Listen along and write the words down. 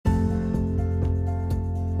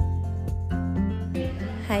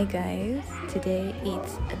Hi guys, today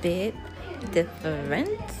it's a bit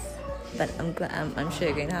different, but I'm sure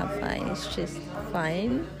you're going to have fun. It's just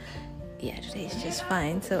fine. Yeah, today is just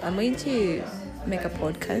fine. So I'm going to make a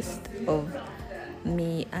podcast of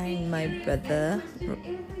me and my brother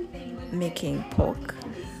making pork.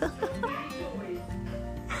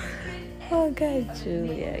 Oh God,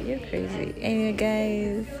 Julia, you're crazy.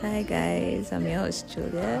 Anyway, hi guys, I'm your host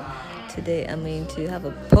Julia. Today I'm going to have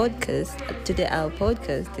a podcast. Today our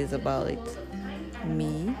podcast is about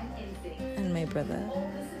me and my brother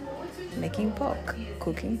making pork,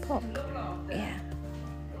 cooking pork. Yeah,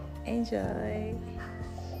 enjoy.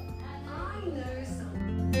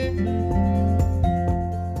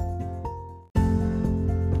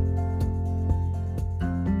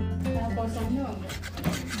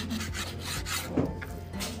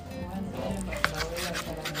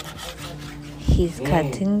 He's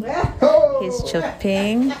cutting,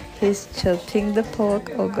 he's chopping the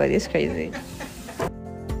pork. Oh God, it's crazy.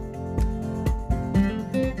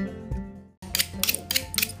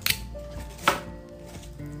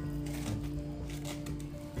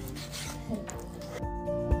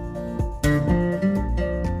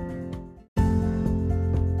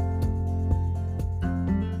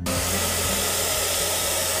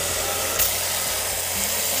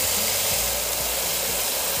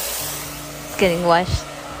 It's getting washed.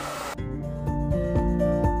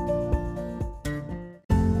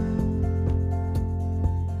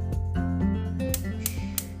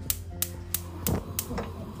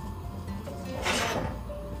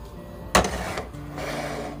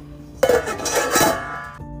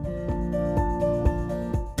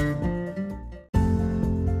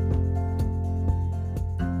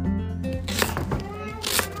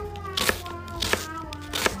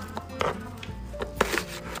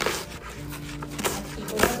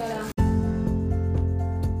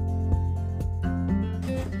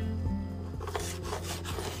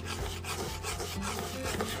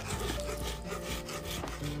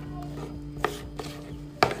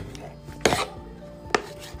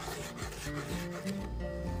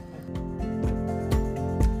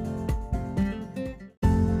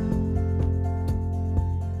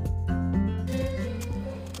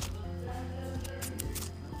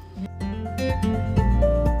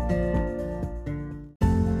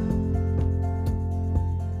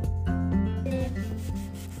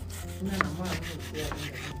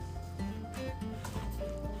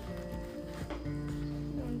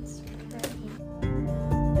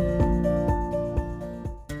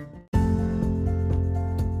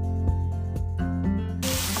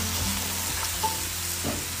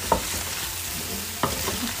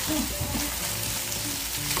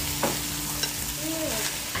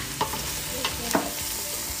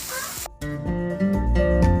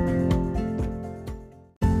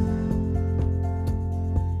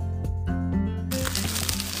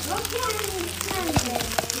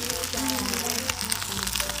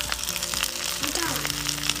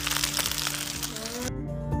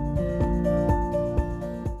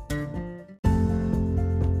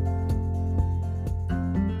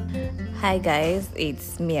 Hi guys,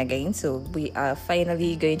 it's me again. So we are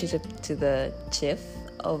finally going to talk to the chef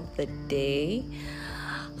of the day.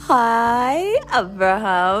 Hi,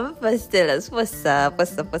 Abraham. First tell us what's up.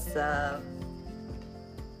 Hey.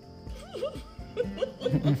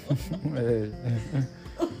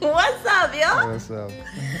 What's up, yo? What's up?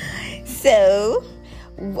 So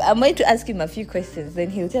I'm going to ask him a few questions, then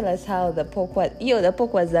he'll tell us how the pork was. The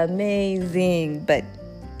pork was amazing. But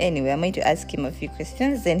anyway, I'm going to ask him a few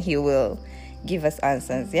questions, then he will give us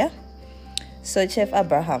answers, yeah? So, Chef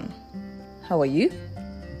Abraham, how are you?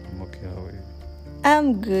 I'm okay, how are you?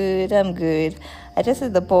 I'm good. I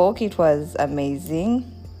tasted the pork. It was amazing.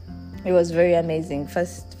 It was very amazing.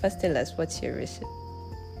 First tell us, what's your recipe?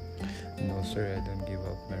 No, sorry, I don't give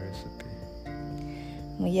up my recipe.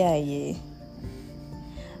 Muyaye.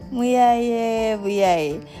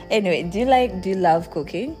 Anyway, do you love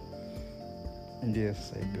cooking?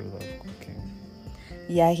 Yes, I do love cooking.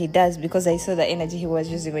 Yeah, he does, because I saw the energy he was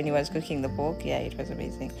using when he was cooking the pork. Yeah, it was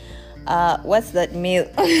amazing. What's that meal?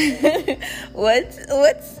 What's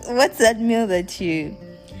that meal that you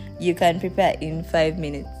can prepare in 5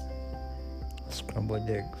 minutes? Scrambled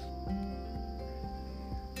eggs.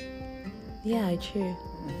 Yeah, true.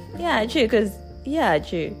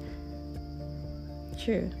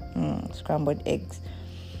 True. Scrambled eggs.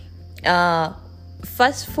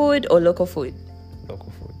 Fast food or local food?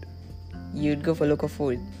 Local food. You'd go for local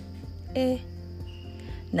food.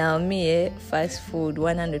 Now me, fast food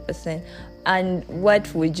 100%. And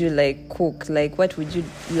what would you cook? What would you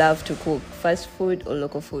love to cook? Fast food or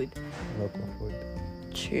local food? Local food.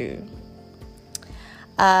 True.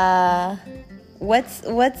 What's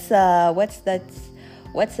that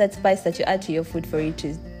spice that you add to your food for it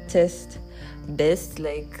to taste best,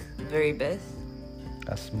 like very best?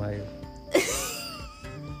 A smile.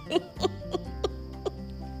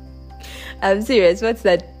 I'm serious. What's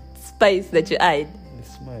that spice that you add? A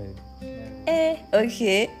smile.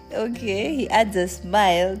 Okay. He adds a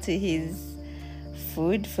smile to his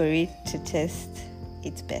food for it to taste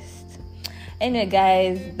its best. Anyway,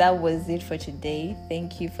 guys, that was it for today.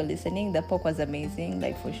 Thank you for listening. The pork was amazing,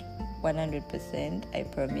 like for 100%, I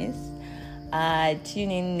promise.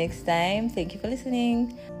 Tune in next time. Thank you for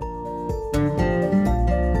listening.